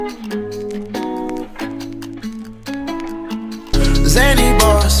Zany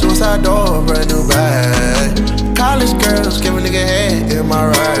boss, suicide door, brand new bag. College girls, give a nigga head in my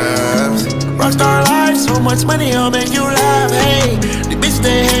raps. Rockstar life, so much money, I'll make you laugh. Hey, the bitch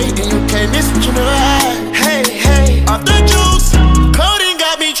they hate, and you can't miss what you never had. Hey, hey, off the juice, coding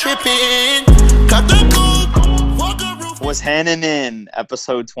got me tripping. Cut the coupe, walk the roof. Was handing in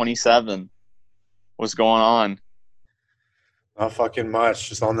episode 27. What's going on? Not fucking much.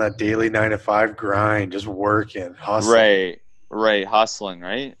 Just on that daily 9 to 5 grind, just working, hustling. Right, hustling,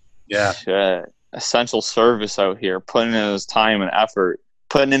 right? Yeah. Shit. Essential service out here, putting in his time and effort,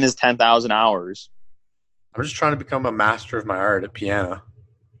 putting in his 10,000 hours. I'm just trying to become a master of my art at piano.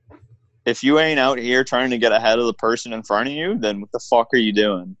 If you ain't out here trying to get ahead of the person in front of you, then what the fuck are you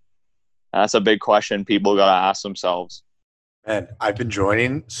doing? That's a big question people gotta ask themselves. Man, I've been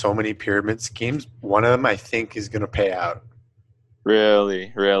joining so many pyramid schemes. One of them I think is going to pay out.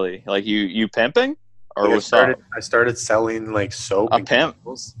 Really? Like you pimping? Or Like what's up? I started selling like soap A and pimp?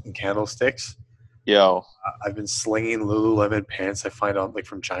 candles and candlesticks. Yo, I've been slinging Lululemon pants I find on like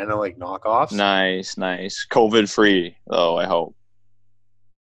from China, like knockoffs. nice. COVID free, though, I hope.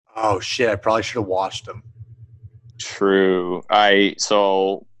 Oh shit! I probably should have washed them. True.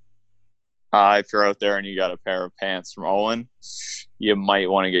 If you're out there and you got a pair of pants from Owen, you might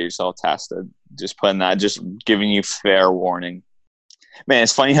want to get yourself tested. Just giving you fair warning. Man,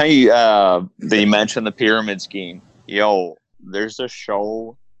 it's funny how you mentioned the pyramid scheme. Yo, there's a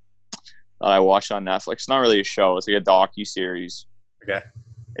show that I watched on Netflix. It's not really a show. It's like a docu-series. Okay.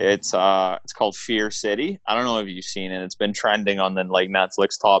 It's called Fear City. I don't know if you've seen it. It's been trending on the like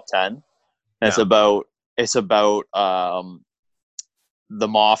Netflix top 10. And it's about the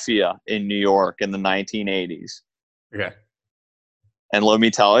mafia in New York in the 1980s. Okay. And let me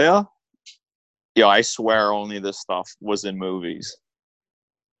tell you, I swear only this stuff was in movies.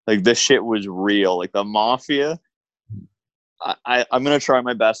 Like, this shit was real. Like, the mafia, I'm going to try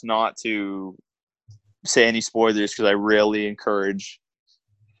my best not to say any spoilers because I really encourage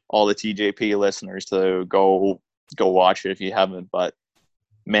all the TJP listeners to go watch it if you haven't. But,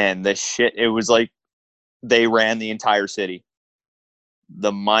 man, this shit, it was like they ran the entire city.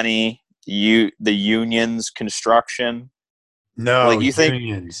 The money, the unions, construction. No, like you think,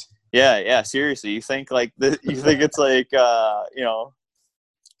 unions. Yeah, seriously. You think like you think it's like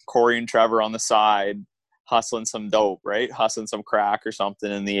Corey and Trevor on the side hustling some dope, right? Hustling some crack or something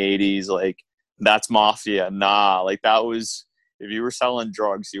in the 80s. Like, that's mafia. Nah, like that was, if you were selling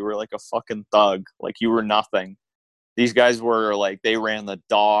drugs, you were like a fucking thug. Like, you were nothing. These guys were like, they ran the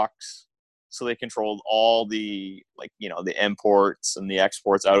docks. So they controlled all the, like, the imports and the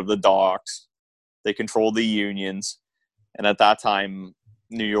exports out of the docks. They controlled the unions. And at that time,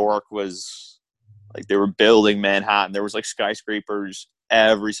 New York was like, they were building Manhattan. There was like skyscrapers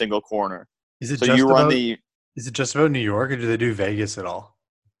every single corner. Is it just about New York, or do they do Vegas at all?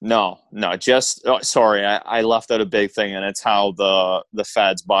 No, sorry, I left out a big thing, and it's how the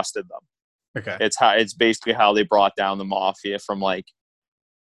feds busted them. Okay. It's basically how they brought down the mafia from like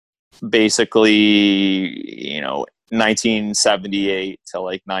basically 1978 to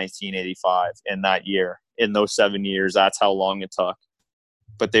like 1985. In that year, in those 7 years, that's how long it took.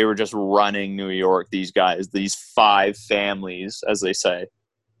 But they were just running New York, these guys, these 5 families, as they say.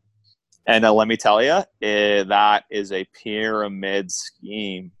 And let me tell you, that is a pyramid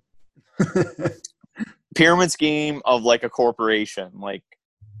scheme. Pyramid scheme of like a corporation. Like,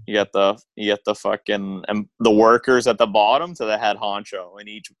 you get the fucking the workers at the bottom to the head honcho, and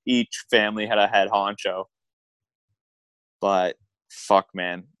each family had a head honcho. But fuck,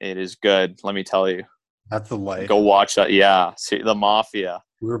 man, it is good. Let me tell you. That's the life. Go watch that. Yeah, see the mafia.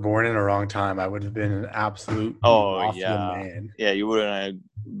 We were born in the wrong time. I would have been an absolute mafia man. Yeah, you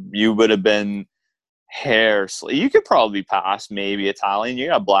would have been hair. You could probably pass maybe Italian. You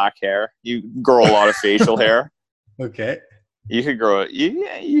got black hair. You grow a lot of facial hair. Okay. You could grow it.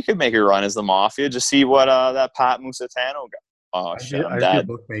 You could make it run as the mafia. Just see what that Pat Musitano got. Oh shit! I'm I'd dead. be a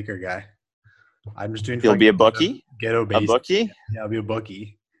bookmaker guy. I'm just doing. You'll be a bookie. Ghetto basic. A bookie. Yeah, I'll be a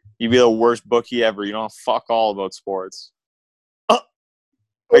bookie. You'd be the worst bookie ever. You don't know fuck all about sports.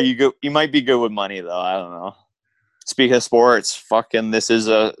 Are you good? You might be good with money though. I don't know. Speaking of sports, fucking we're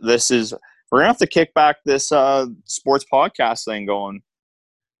gonna have to kick back this sports podcast thing going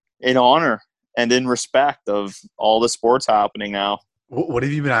in honor and in respect of all the sports happening now. What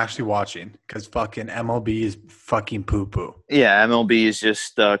have you been actually watching? Because fucking MLB is fucking poo-poo. Yeah, MLB is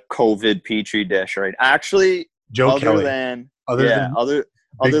just a COVID petri dish, right? Actually, other than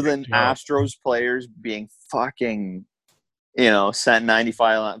Astros players being fucking, sent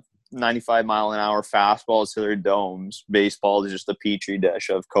 95 95 mile an hour fastballs to their domes. Baseball is just a petri dish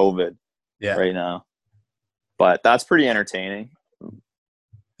of COVID right now. But that's pretty entertaining.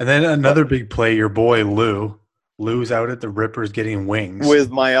 And then another big play, your boy Lou. Lou's out at the Rippers getting wings. With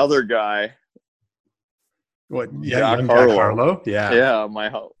my other guy. What? Yeah, Jack Harlow? Yeah. Yeah,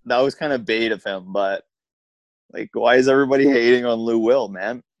 that was kind of bait of him, but like, why is everybody hating on Lou Will,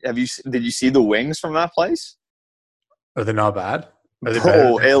 man? Did you see the wings from that place? Are they not bad? Are they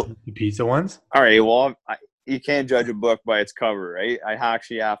better than the pizza ones? All right, well, you can't judge a book by its cover, right? I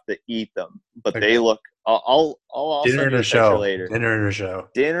actually have to eat them, but they look. I'll dinner send you and a show later. Dinner and a show.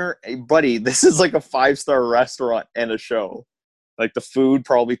 Dinner, hey, buddy. This is like a 5-star restaurant and a show. Like the food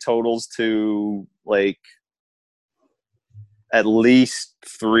probably totals to like at least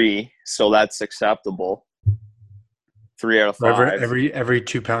 3, so that's acceptable. 3 out of 5. Every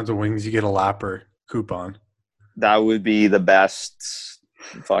 2 pounds of wings, you get a lapper coupon. That would be the best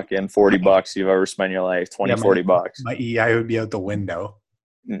fucking $40 you've ever spent in your life. $40. My EI would be out the window.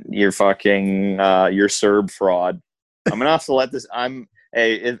 You're fucking you're Serb fraud. I'm gonna have to let this.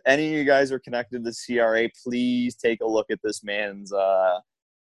 Hey, if any of you guys are connected to CRA, please take a look at this man's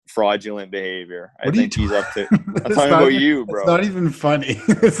fraudulent behavior. I think he's up to. I'm talking about you, bro. It's not even funny.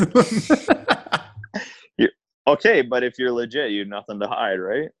 Okay, but if you're legit, you have nothing to hide,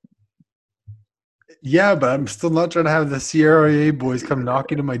 right? Yeah, but I'm still not trying to have the CRA boys come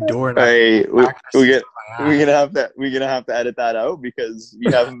knocking to my door. And hey, we're gonna have to edit that out because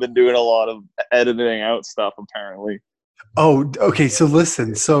you haven't been doing a lot of editing out stuff apparently. Oh, okay. So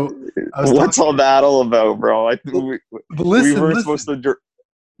listen. So what's all that all about, bro? We weren't supposed to.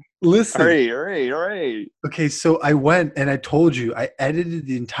 Listen. All right. Okay, so I went and I told you I edited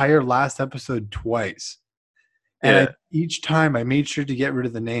the entire last episode twice. And each time I made sure to get rid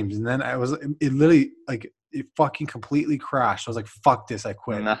of the names. And then it literally, like, it fucking completely crashed. I was like, fuck this, I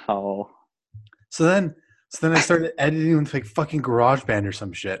quit. No. So then I started editing with like fucking GarageBand or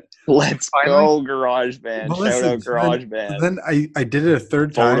some shit. Let's go GarageBand. Shout out GarageBand. Then I did it a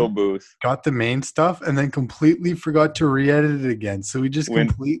third time. Photo booth. Got the main stuff and then completely forgot to re-edit it again. So we just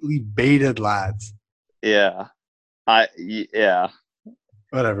completely baited lads. Yeah.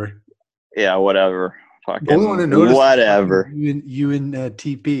 Whatever. Yeah, whatever. Fucking the only one to notice whatever. You and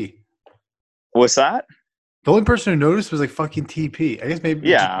TP. What's that? The only person who noticed was like fucking TP. I guess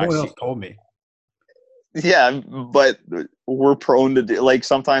maybe no one else told me. Yeah, but we're prone to do, like,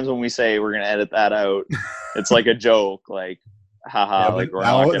 sometimes when we say we're gonna edit that out, it's like a joke, like, haha, yeah, like we're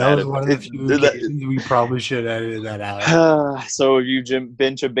not gonna edit. One of the few occasions we probably should edit that out. So if you've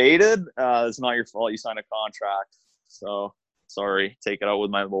been baited, it's not your fault. You signed a contract, so sorry. Take it out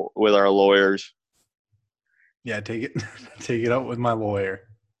with our lawyers. Yeah, take it out with my lawyer.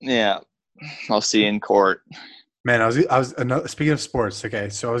 Yeah, I'll see you in court. Man, I was speaking of sports. Okay,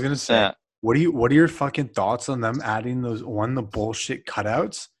 so I was gonna say, what are your fucking thoughts on them adding the bullshit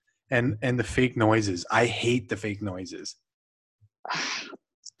cutouts and the fake noises? I hate the fake noises.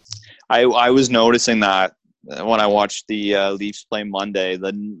 I was noticing that when I watched the Leafs play Monday,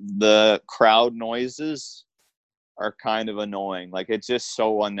 the crowd noises are kind of annoying. Like, it's just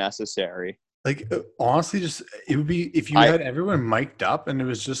so unnecessary. Like, honestly, it would be if you had everyone mic'd up and it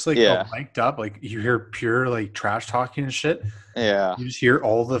was just like mic'd up, like you hear pure like trash talking and shit. Yeah, you just hear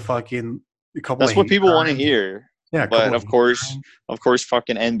all the fucking That's what people want to hear. Yeah, but of course,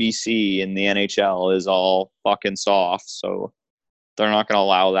 fucking NBC and the NHL is all fucking soft, so they're not going to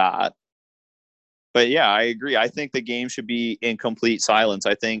allow that. But yeah, I agree. I think the game should be in complete silence.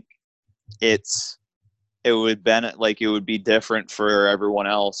 I think it would be different for everyone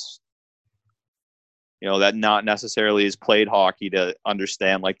else. You know, that not necessarily has played hockey to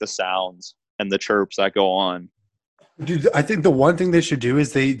understand like the sounds and the chirps that go on. Dude, I think the one thing they should do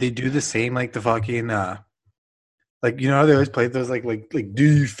is they do the same like the fucking like, you know how they always play those like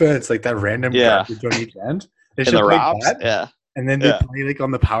defense, like that random garbage on each end. They should play that. And then they play like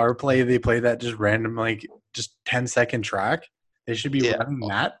on the power play, they play that just random like just 10-second track. They should be running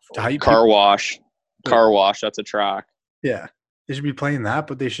that to hype car wash. That's a track. Yeah, they should be playing that,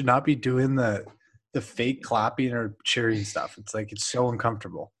 but they should not be doing the fake clapping or cheering stuff. It's like, it's so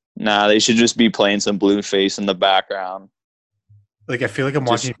uncomfortable. Nah, they should just be playing some Blueface in the background. Like, I feel like I'm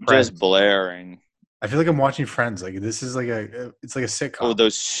watching Friends. Just blaring. I feel like I'm watching Friends. Like, this is like it's like a sitcom. Oh,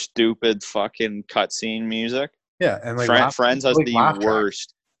 those stupid fucking cutscene music. Yeah, and like Friends has the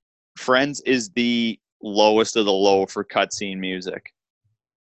worst. Friends is the lowest of the low for cutscene music.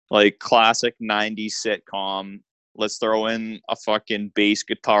 Like, classic 90s sitcom. Let's throw in a fucking bass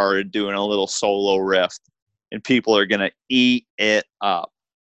guitar doing a little solo riff, and people are gonna eat it up.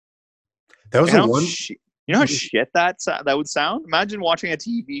 That was the one. You You know how shit that would sound? Imagine watching a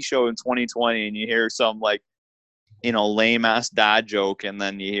TV show in 2020 and you hear some like, you know, lame ass dad joke, and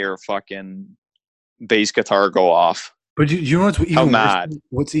then you hear fucking bass guitar go off. But you know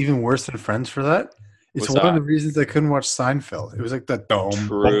what's even worse than Friends for that? It's What's one of the reasons I couldn't watch Seinfeld. It was like that dome.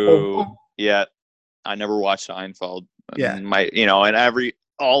 True. Yeah, I never watched Seinfeld. Yeah, and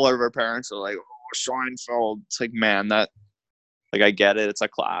all of our parents are like, "Oh, Seinfeld." It's like, man, that, like, I get it. It's a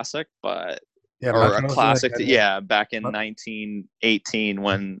classic, but or a classic. Back in 1918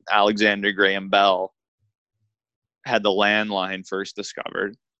 when Alexander Graham Bell had the landline first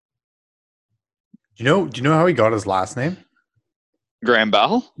discovered. Do you know how he got his last name? Graham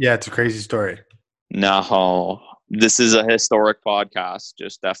Bell? Yeah, it's a crazy story. No, this is a historic podcast,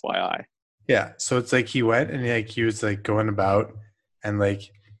 just FYI. Yeah, so it's like he went and he was like going about and like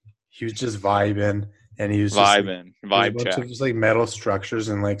he was just vibing and he was vibing, just, like, vibe check. Of just like metal structures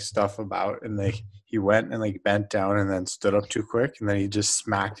and like stuff about, and like he went and like bent down and then stood up too quick, and then he just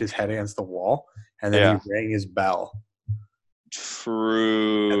smacked his head against the wall, and then he rang his bell.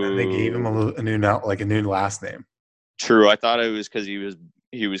 True. And then they gave him a new last name. True. I thought it was because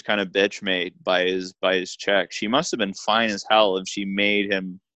he was kind of bitch made by his check. She must have been fine as hell if she made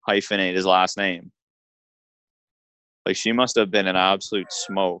him hyphenate his last name. Like, she must have been an absolute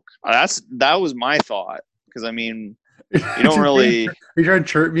smoke. That was my thought, because I mean, you don't really. Are you trying to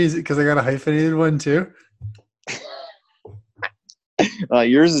chirp me because I got a hyphenated one too?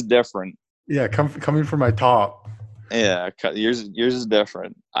 Yours is different. Yeah, coming from my top. Yeah, yours is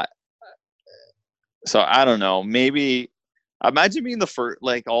different. So I don't know. Maybe imagine being the first,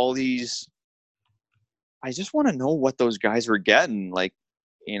 like, all these. I just want to know what those guys were getting, like,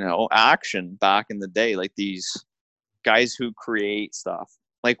 you know, action back in the day, like these guys who create stuff.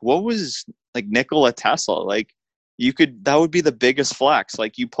 Like, what was like Nikola Tesla? Like, that would be the biggest flex.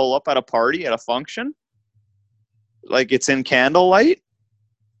 Like, you pull up at a party at a function, like it's in candlelight,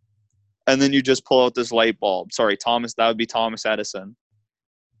 and then you just pull out this light bulb. Sorry, Thomas. That would be Thomas Edison.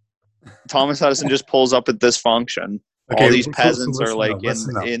 Thomas Edison just pulls up at this function. Okay, all these peasants are like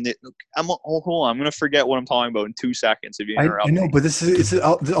in the. Hold on, I'm gonna forget what I'm talking about in 2 seconds if you interrupt. I know, but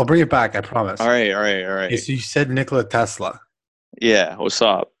I'll bring it back. I promise. All right. Okay, so you said Nikola Tesla. Yeah, what's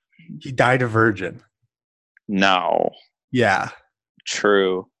up? He died a virgin. No. Yeah.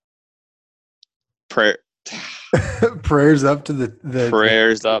 True. Prayers up to the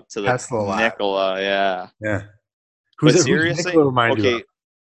prayers up to the Tesla Nikola. Yeah. Yeah. Who's seriously? Nikola remind you of?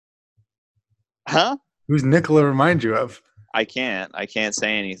 Huh? Who's Nikola remind you of? I can't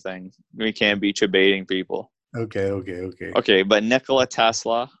say anything. We can't be debating people. Okay. But Nikola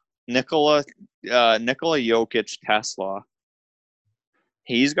Tesla, Nikola Jokic Tesla,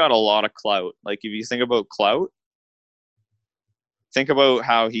 he's got a lot of clout. Like, if you think about clout, think about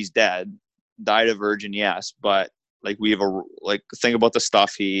how he's died a virgin, yes, but like think about the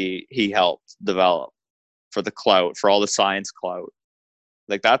stuff he helped develop for the clout, for all the science clout.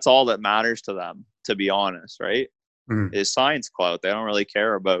 Like, that's all that matters to them, to be honest, right? Is science clout. They don't really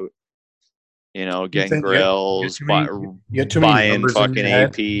care about, you know, getting grills, buying fucking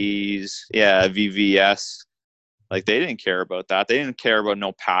APs, VVS. Like, they didn't care about that. They didn't care about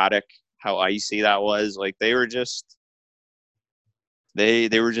no paddock, how icy that was. Like, they were just,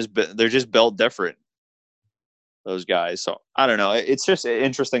 they're just built different, those guys. So I don't know. It's just an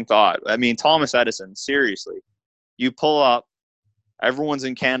interesting thought. I mean, Thomas Edison, seriously, you pull up, everyone's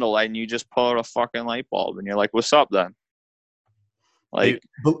in candlelight, and you just pull out a fucking light bulb, and you're like, what's up then? Like,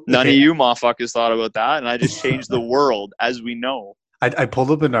 none of you motherfuckers thought about that, and I just changed the world, as we know. I pulled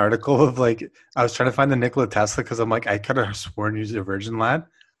up an article of, like, I was trying to find the Nikola Tesla because I'm like, I could have sworn he was a virgin lad.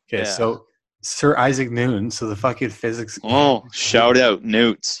 Okay, so Sir Isaac Newton, so the fucking physics. Oh, shout out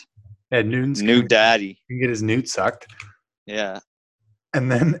Newts. Yeah, Newton's Newt Daddy. You can get his newt sucked. Yeah.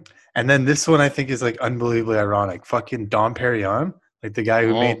 And then this one I think is like unbelievably ironic. Fucking Dom Perignon, like the guy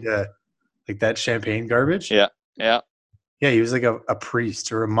who made like that champagne garbage. Yeah. Yeah, he was like a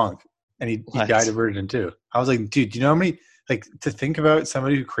priest or a monk, and he died a virgin too. I was like, dude, do you know how many, like, to think about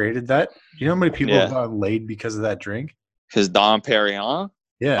somebody who created that? Do you know how many people have gotten laid because of that drink? Because Dom Perignon?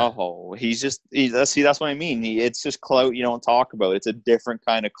 Yeah. Oh, that's what I mean. It's just clout you don't talk about. It's a different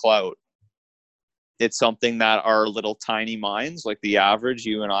kind of clout. It's something that our little tiny minds, like the average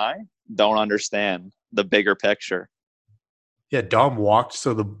you and I, don't understand the bigger picture. Yeah, Dom walked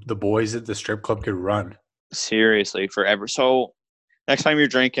so the boys at the strip club could run. Seriously, forever. So next time you're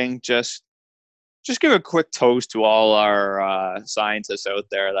drinking, just give a quick toast to all our scientists out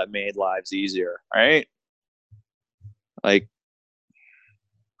there that made lives easier, right? Like,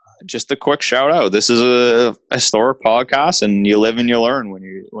 just a quick shout out. This is a historic podcast, and you live and you learn when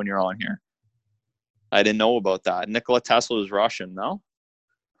you're on here. I didn't know about that. Nikola Tesla is Russian, no?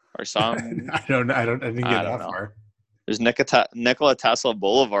 Or some? I don't know. I didn't get that far. There's Nikola Tesla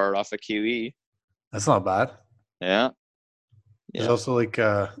Boulevard off of QE. That's not bad. Yeah. There's also like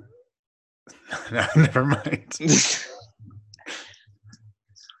never mind.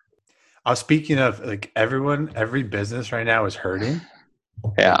 Speaking of like every business right now is hurting.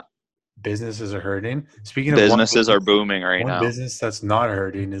 Yeah. Businesses are hurting. Speaking businesses are booming right now. One business that's not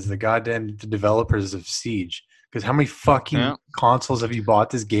hurting is the goddamn developers of Siege. Because how many fucking consoles have you bought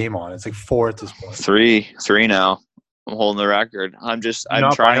this game on? It's like 4 at this point. Three now. I'm holding the record. I'm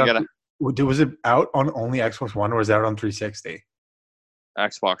trying to get Was it out on only Xbox One or was it out on 360?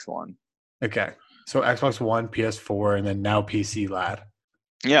 Xbox One. Okay. So Xbox One, PS4, and then now PC, lad.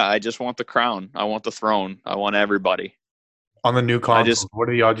 Yeah, I just want the crown. I want the throne. I want everybody. On the new console, what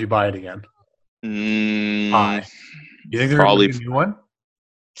are the odds you buy it again? High. You think they're probably going to make a new one?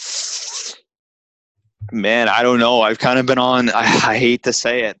 Man, I don't know. I've kind of been on. I hate to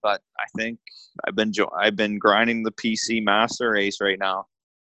say it, but I think I've been grinding the PC master race right now,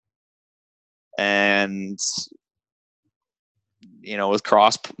 and with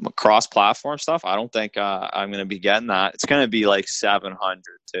cross platform stuff, I don't think I'm going to be getting that. It's going to be like 700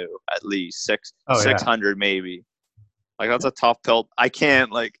 too, at least 600 maybe. Like that's a tough pill. I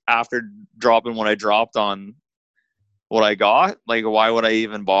can't after dropping what I dropped on what I got. Like, why would I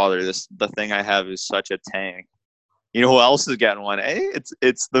even bother? The thing I have is such a tank. You know who else is getting one? Hey,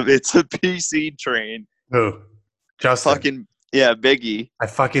 it's a PC train. Who? Justin. Fucking yeah, Biggie. I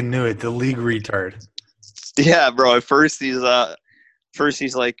fucking knew it. The league retard. Yeah, bro. At first he's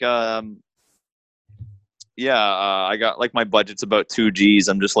like, I got my budget's about 2 G's.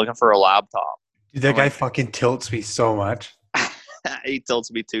 I'm just looking for a laptop. Dude, that guy fucking tilts me so much. He tilts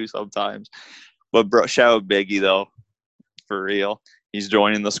me too sometimes. But bro, shout out Biggie though. For real. He's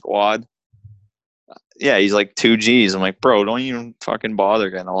joining the squad. Yeah, he's like 2 G's. I'm like, bro, don't even fucking bother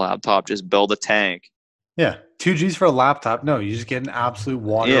getting a laptop. Just build a tank. Yeah, 2 G's for a laptop. No, you just get an absolute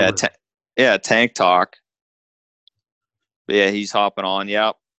water. Yeah, tank talk. But yeah, he's hopping on.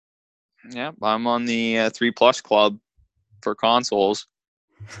 Yep. I'm on the 3+ club for consoles.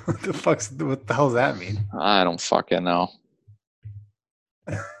 What the hell does that mean? I don't fucking know.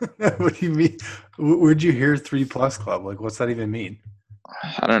 What do you mean? Where'd you hear 3+ club? Like, what's that even mean?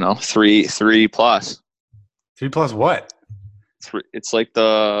 I don't know. 3+. 3+ what? It's like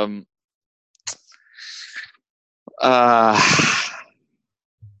the I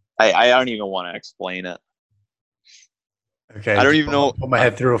don't even want to explain it. Okay. I don't even know. Put my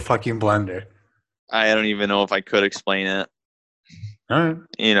head through a fucking blender. I don't even know if I could explain it. All right.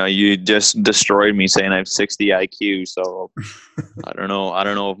 You just destroyed me saying I have 60 IQ, so I don't know. I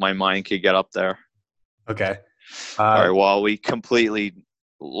don't know if my mind could get up there. Okay. All right. Well, we completely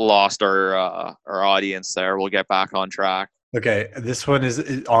lost our audience there. We'll get back on track. Okay. This one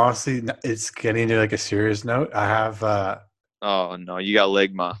is honestly, it's getting to like a serious note. I have. Oh no, you got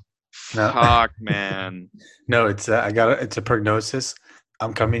Ligma. No. Fuck, man. No, it's it's a prognosis.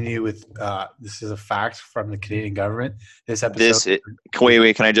 I'm coming to you with this is a fact from the Canadian government. This episode.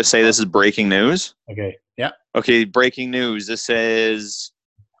 Wait. Can I just say this is breaking news? Okay. Yeah. Okay. Breaking news. This is.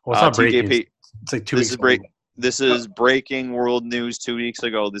 Well, it's not breaking. It's like 2 weeks ago. This is breaking world news 2 weeks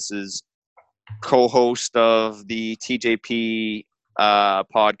ago. This is co-host of the TJP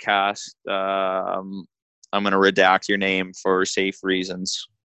podcast. I'm going to redact your name for safe reasons.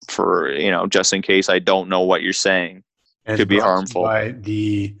 For just in case I don't know what you're saying. And could be harmful by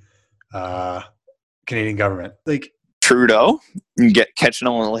the Canadian government, like Trudeau, catching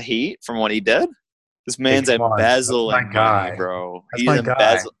a little heat from what he did. This man's embezzling money, bro.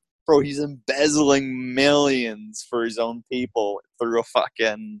 He's embezzling millions for his own people through a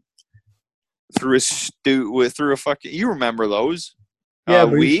fucking. You remember those? Yeah,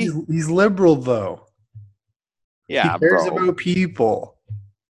 but he's liberal though. Yeah, he cares about people.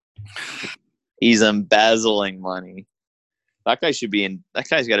 He's embezzling money. That guy's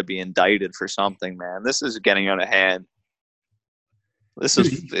got to be indicted for something, man. This is getting out of hand. This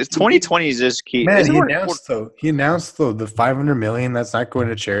is 2020 is just key. Man, he announced though the $500 million that's not going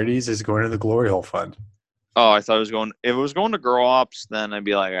to charities is going to the Glory Hole Fund. Oh, I thought it was going. If it was going to Grow Ops, then I'd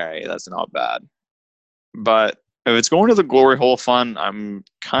be like, all right, that's not bad. But if it's going to the Glory Hole Fund, I'm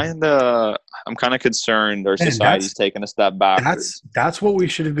kind of concerned our society's taking a step backwards. That's what we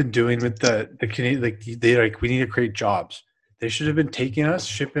should have been doing with the Canadian. We need to create jobs. They should have been taking us,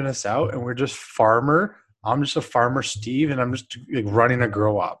 shipping us out, and we're just farmer. I'm just a farmer, Steve, and I'm just running a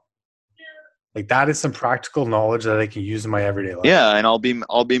grow op. Like that is some practical knowledge that I can use in my everyday life. Yeah, and I'll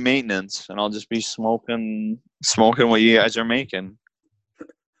be maintenance, and I'll just be smoking what you guys are making.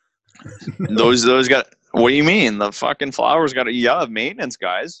 Those got. What do you mean? The fucking flowers got to have maintenance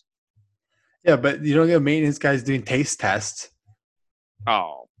guys. Yeah, but you don't get maintenance guys doing taste tests.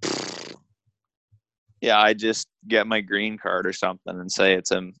 Oh. Yeah, I just get my green card or something and say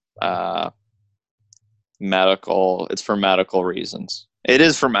it's a medical. It's for medical reasons. It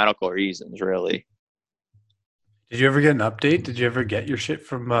is for medical reasons, really. Did you ever get an update? Did you ever get your shit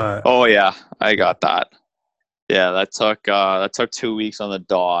from? Oh yeah, I got that. Yeah, that took 2 weeks on the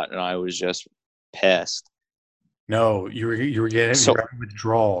dot, and I was just pissed. No, you were getting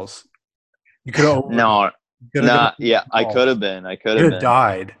withdrawals. You could have yeah, I could have been. I could have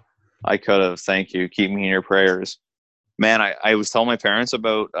died. I could have. Thank you. Keep me in your prayers, man. I was telling my parents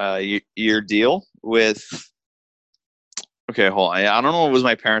about your deal with. Okay, hold on. I don't know if it was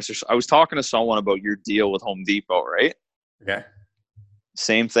my parents or I was talking to someone about your deal with Home Depot, right? Okay.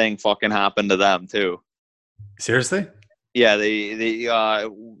 Same thing fucking happened to them too. Seriously? Yeah, they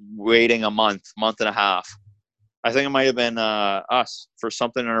waiting a month and a half. I think it might have been us for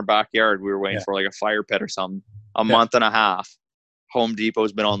something in our backyard. We were waiting for like a fire pit or something. A month and a half. Home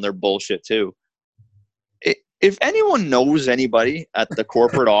Depot's been on their bullshit too. If anyone knows anybody at the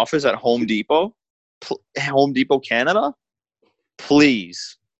corporate office at Home Depot Canada,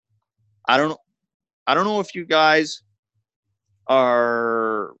 please. I don't know if you guys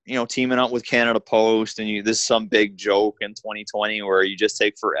are, teaming up with Canada Post and this is some big joke in 2020 where you just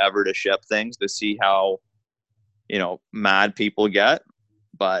take forever to ship things to see how, mad people get.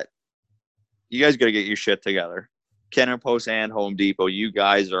 But you guys got to get your shit together. Canada Post and Home Depot, you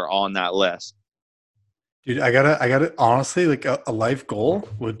guys are on that list. Dude, I gotta honestly, like a life goal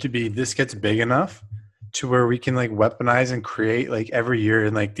would to be this gets big enough to where we can like weaponize and create like every year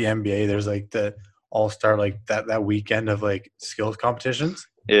in like the NBA, there's like the all-star, like that weekend of like skills competitions.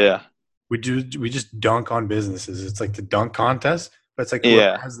 Yeah. We just dunk on businesses. It's like the dunk contest, but it's like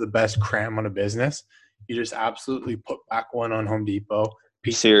whoever has the best cram on a business. You just absolutely put back one on Home Depot.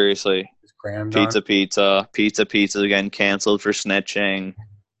 Seriously. Pizza again canceled for snitching.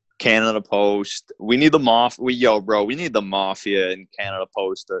 Canada Post. We need the mafia. We need the mafia and Canada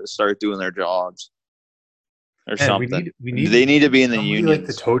Post to start doing their jobs or something. They need to be in the union. Like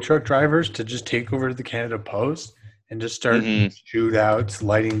the tow truck drivers to just take over to the Canada Post and just start shootouts,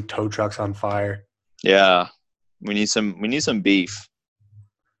 lighting tow trucks on fire. Yeah, we need some beef.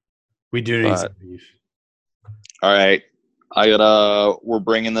 We do need some beef. All right. We're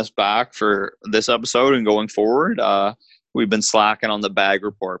bringing this back for this episode and going forward. We've been slacking on the bag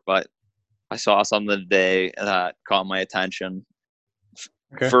report, but I saw something today that caught my attention.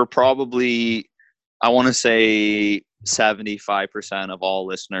 Okay. For probably, I want to say 75% of all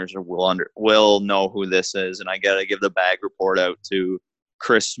listeners will know who this is, and I got to give the bag report out to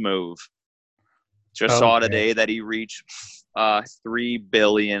Chris Smoove. Saw today that he reached 3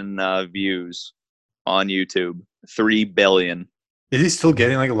 billion views on YouTube. 3 billion. Is he still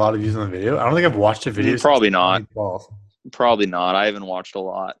getting like a lot of views on the video? I don't think I've watched a video. Probably not. Probably not. I haven't watched a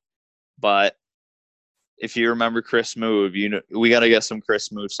lot. But if you remember Chris Smoove, we got to get some Chris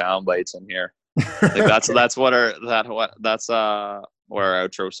Smoove sound bites in here. Like that's what our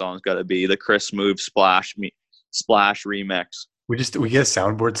outro song's got to be. The Chris Smoove splash remix. We get a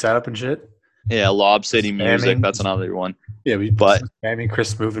soundboard set up and shit. Yeah, Lob City Music. That's another one. Yeah, spamming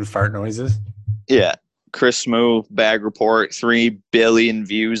Chris Smoove and fart noises. Yeah. Chris Smoove, bag report, 3 billion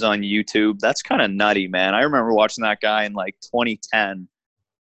views on YouTube. That's kind of nutty, man. I remember watching that guy in like 2010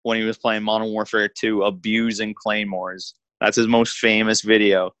 when he was playing Modern Warfare 2, abusing claymores. That's his most famous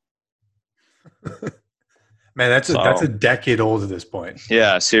video. Man, that's a decade old at this point.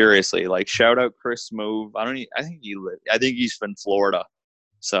 Yeah, seriously. Like, shout out Chris Smoove. I think he's from Florida.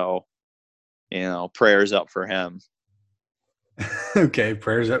 So, prayers up for him. Okay,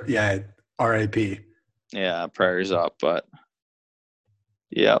 prayers up. Yeah, R.I.P. Yeah, prayers up, but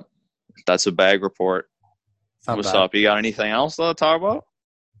yeah, that's a bag report. What's up? You got anything else to talk about?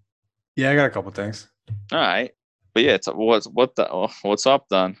 Yeah, I got a couple things. All right, but yeah, what's up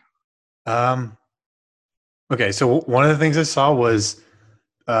then? Okay, so one of the things I saw was,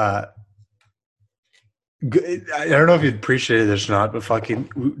 I don't know if you'd appreciate this or not, but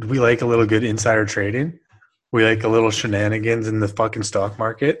we like a little good insider trading. We like a little shenanigans in the fucking stock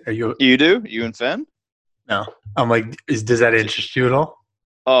market. Are you? You do? You and Finn? No, I'm like, does that interest you at all?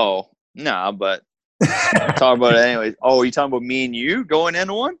 Oh, no, but talk about it anyway. Oh, you talking about me and you going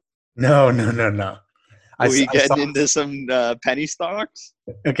into one? No. Are we getting into some penny stocks?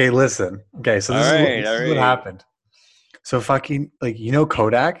 Okay, listen. Okay, so this is what happened. So fucking, like,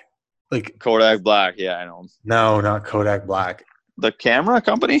 Kodak? Like Kodak Black, yeah, I know. No, not Kodak Black. The camera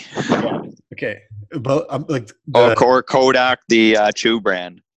company? Yeah. Okay. But Kodak, the chew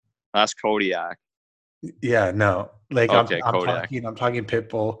brand. That's Kodiak. Yeah, no. Like Okay, I'm Kodak. talking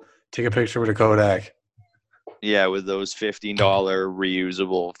Pitbull. Take a picture with a Kodak. Yeah, with those $15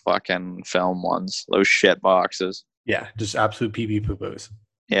 reusable fucking film ones. Those shit boxes. Yeah, just absolute pee poo poos.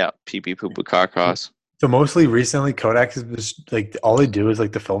 Yeah, pee poo poo kakos. So mostly recently, Kodak is just like all they do is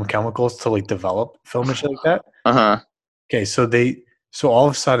like the film chemicals to like develop film and shit like that. Okay, so all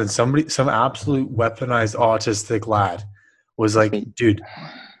of a sudden some absolute weaponized autistic lad was like, dude,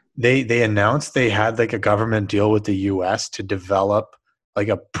 they announced they had like a government deal with the US to develop like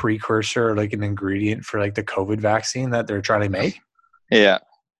a precursor, like an ingredient for like the COVID vaccine that they're trying to make. Yeah.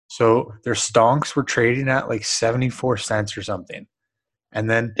 So their stonks were trading at like 74 cents or something. And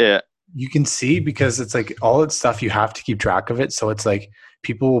then you can see, because it's like all that stuff, you have to keep track of it. So it's like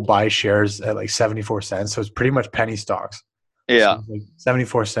people will buy shares at like 74 cents. So it's pretty much penny stocks. Yeah. So like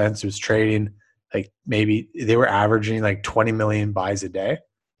 74 cents. It was trading like maybe they were averaging like 20 million buys a day.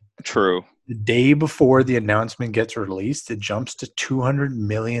 True. The day before the announcement gets released, it jumps to 200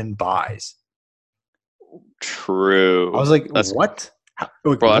 million buys. True. I was like, what?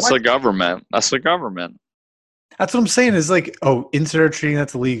 Bro, that's the government. That's the government. That's what I'm saying. Is like, oh, insider trading,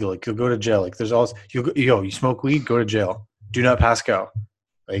 that's illegal. Like, you'll go to jail. Like, there's always you smoke weed, go to jail. Do not pass go.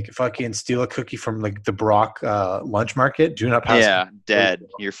 Like, fucking steal a cookie from like the Brock lunch market. Do not pass. Yeah, dead.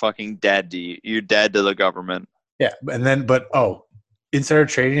 You're fucking dead. You're dead to the government. Yeah, and then insider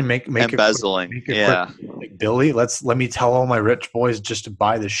trading, make embezzling. Quick, like Billy, let me tell all my rich boys just to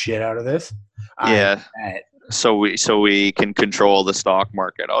buy the shit out of this. Yeah. So we can control the stock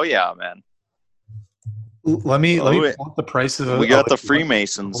market. Oh yeah, man. Let me pull up the prices. We got the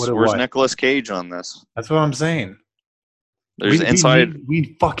Freemasons. Where's Nicolas Cage on this? That's what I'm saying. There's inside.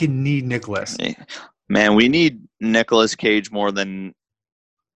 We fucking need Nicolas. Man, we need Nicolas Cage more than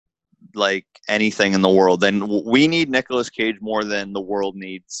like anything in the world. Then we need Nicolas Cage more than the world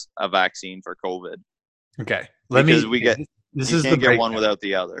needs a vaccine for COVID. Okay, this is can't get one without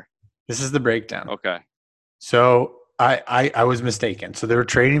the other. This is the breakdown. Okay, so I was mistaken. So they were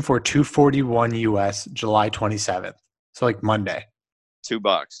trading for $241 US July 27th. So like Monday.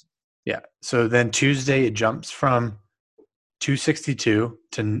 $2. Yeah. So then Tuesday it jumps from $262 to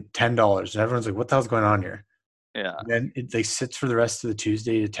 $10, and everyone's like, "What the hell's going on here?" Yeah. And then it like sits for the rest of the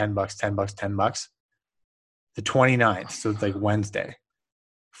Tuesday to $10, $10. The 29th, so it's like Wednesday.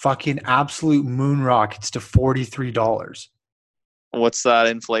 Fucking absolute moon rockets to $43. What's that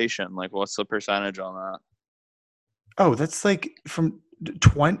inflation? Like, what's the percentage on that? Oh, that's like from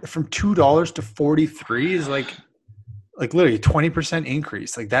 $2 to 43 is like literally a 20%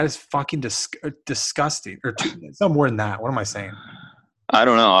 increase. Like that is fucking disgusting. Or it's no more than that. What am I saying? I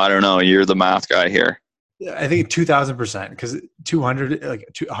don't know. You're the math guy here. I think 2,000%, because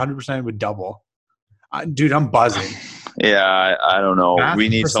 100% would double. Dude, I'm buzzing. Yeah, I don't know. Math we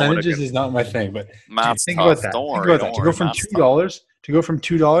need percentages is not my thing, but think about that. Think about that. To go from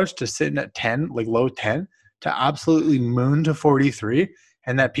 $2 to sitting at 10, like low 10, to absolutely moon to 43,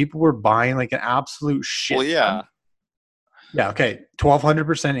 and that people were buying like an absolute shit. Well, yeah. Yeah, okay.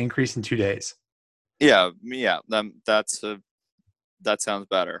 1,200% increase in 2 days. Yeah. That sounds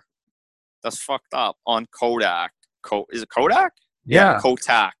better. That's fucked up. On Kodak. Is it Kodak? Yeah.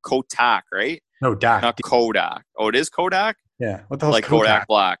 Kodak, right? No, Dak. Not Kodak. Oh, it is Kodak? Yeah. What the hell? Like Kodak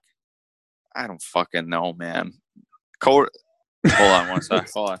Black. I don't fucking know, man. Hold on one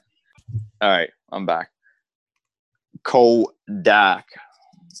sec. Hold on. All right, I'm back. Kodak.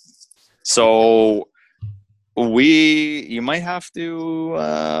 So you might have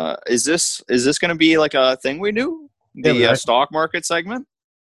to is this going to be like a thing we do? The stock market segment?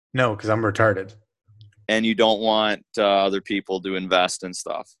 No, because I'm retarded. And you don't want other people to invest in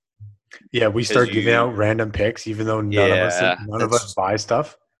stuff. Yeah, we start giving out random picks, even though none of us buy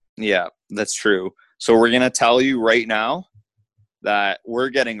stuff. Yeah, that's true. So we're going to tell you right now that we're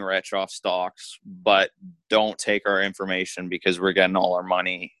getting rich off stocks, but don't take our information because we're getting all our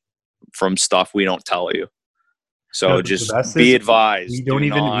money from stuff we don't tell you. So just be advised. We don't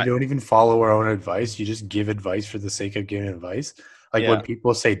even follow our own advice. You just give advice for the sake of giving advice. Like when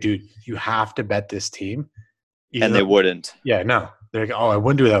people say, "Dude, you have to bet this team," and they wouldn't. Yeah, no, they're like, "Oh, I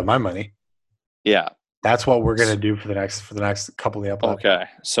wouldn't do that with my money." Yeah, that's what we're gonna do for the next couple of episodes. Okay,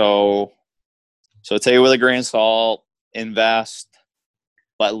 so take it with a grain of salt. Invest,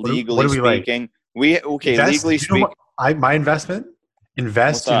 but legally speaking, legally speaking, my investment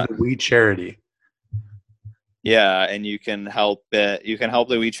invest in the weed charity. Yeah, and you can help it. You can help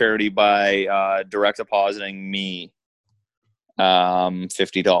the weed charity by direct depositing me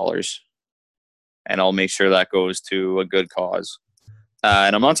 $50, and I'll make sure that goes to a good cause.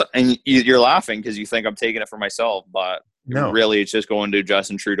 And I'm not. And you're laughing because you think I'm taking it for myself, but No. Really, it's just going to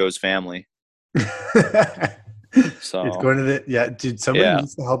Justin Trudeau's family. So it's going to dude. Somebody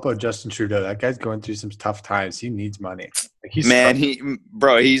needs to help out Justin Trudeau. That guy's going through some tough times. He needs money. Like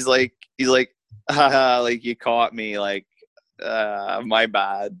he's like, haha, like you caught me, like, my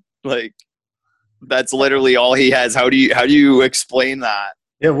bad. Like that's literally all he has. How do you explain that?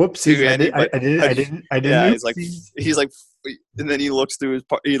 Yeah, whoopsies. I didn't. Yeah, he's like, and then he looks through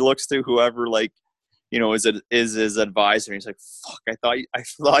whoever, like, you know, is his advisor. He's like, fuck, I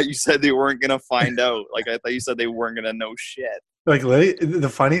thought you said they weren't gonna find out. Like I thought you said they weren't gonna know shit. Like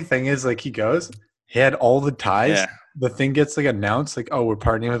the funny thing is, like, he had all the ties. Yeah. The thing gets like announced, like, oh, we're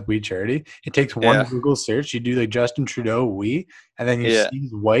partnering with We Charity. It takes one Google search. You do like Justin Trudeau, We, and then you see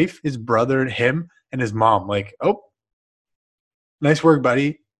his wife, his brother, him, and his mom. Like, oh, nice work,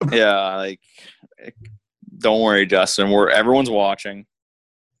 buddy. Yeah, like, don't worry, Justin. Everyone's watching.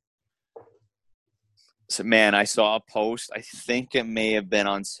 So, man, I saw a post. I think it may have been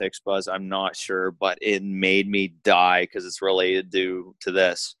on SixBuzz. I'm not sure, but it made me die because it's related to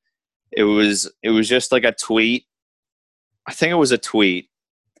this. It was just like a tweet. I think it was a tweet,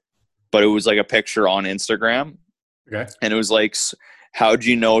 but it was like a picture on Instagram. Okay. And it was like, how'd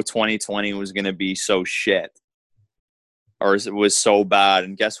you know 2020 was going to be so shit? Or it was so bad?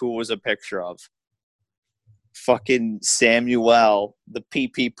 And guess who it was a picture of? Fucking Samuel, the pee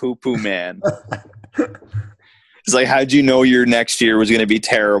poo poo man. It's like, how'd you know your next year was going to be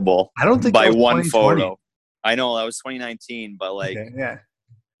terrible? I don't think by one photo. I know that was 2019, but like, okay, yeah.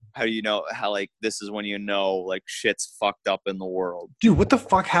 How do you know how, like, this is when you know, like, shit's fucked up in the world? Dude, what the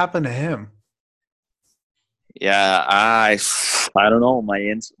fuck happened to him? Yeah, I don't know. My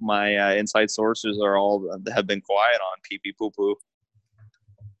inside sources have been quiet on pee pee poo poo.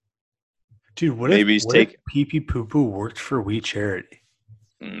 Dude, what if pee pee poo poo worked for We Charity?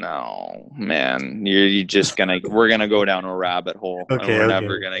 No, man, we're gonna go down a rabbit hole. Okay, and we're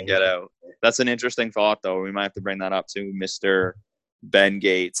never gonna get out. That's an interesting thought, though. We might have to bring that up to Mr. Ben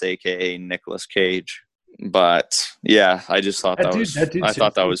Gates, aka Nicolas Cage. But yeah, I just thought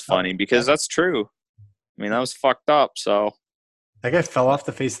that was funny because that's true. I mean, that was fucked up. So that guy fell off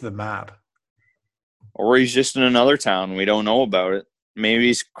the face of the map, or he's just in another town. We don't know about it. Maybe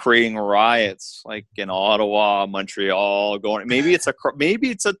he's creating riots like in Ottawa, Montreal. Maybe it's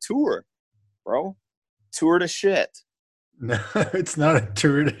a tour, bro. Tour to shit. No, it's not a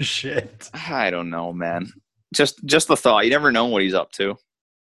tour to shit. I don't know, man. Just the thought. You never know what he's up to.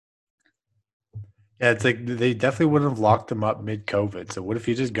 Yeah, it's like they definitely wouldn't have locked him up mid-COVID. So what if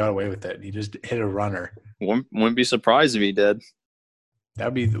he just got away with it and he just hit a runner? Wouldn't be surprised if he did.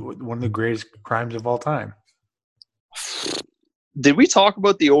 That'd be one of the greatest crimes of all time. Did we talk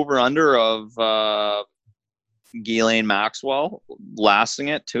about the over-under of Ghislaine Maxwell lasting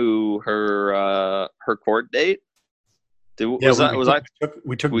it to her court date?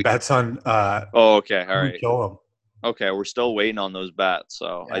 We took bets on. Oh, okay, all right. Kill him. Okay, we're still waiting on those bets,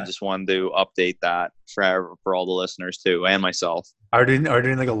 so yeah. I just wanted to update that for all the listeners too, and myself. Are you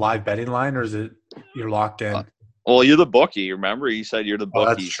doing like a live betting line, or is it you're locked in? Well, you're the bookie. Remember, you said you're the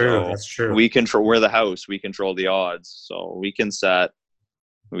bookie. That's true. So that's true. We're the house. We control the odds, so we can set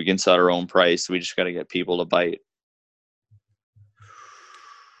our own price. We just got to get people to bite.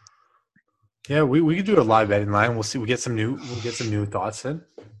 Yeah, we could do a live betting line. We'll see. We'll get some new thoughts in.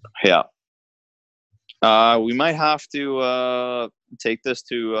 Yeah. We might have to take this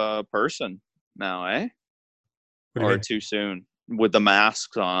to person now, eh? Or too soon with the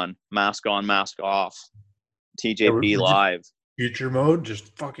masks on, mask off. TJP live. Future mode,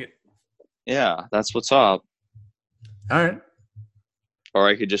 just fuck it. Yeah, that's what's up. All right. Or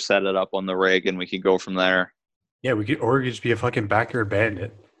I could just set it up on the rig and we could go from there. Yeah, we could just be a fucking backyard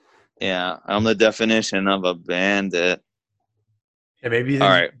bandit. Yeah, I'm the definition of a bandit. Yeah, maybe all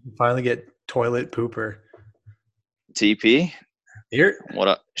right. Finally get toilet pooper. TP? Here. What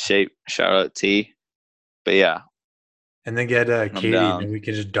up? Shout out T. But yeah. And then get Katie and we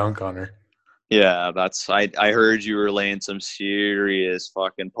can just dunk on her. Yeah, I heard you were laying some serious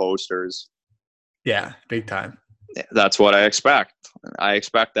fucking posters. Yeah, big time. That's what I expect. I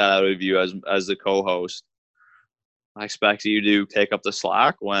expect that out of you as the co-host. I expect you to take up the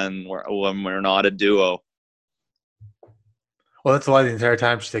slack when we're not a duo. Well, that's why the entire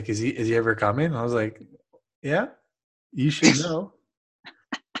time she's like, "Is he ever coming?" I was like, "Yeah, you should know."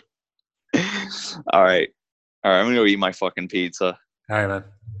 All right. I'm gonna go eat my fucking pizza. All right, man.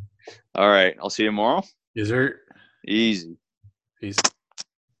 All right. I'll see you tomorrow. Yes, sir. Easy. Peace.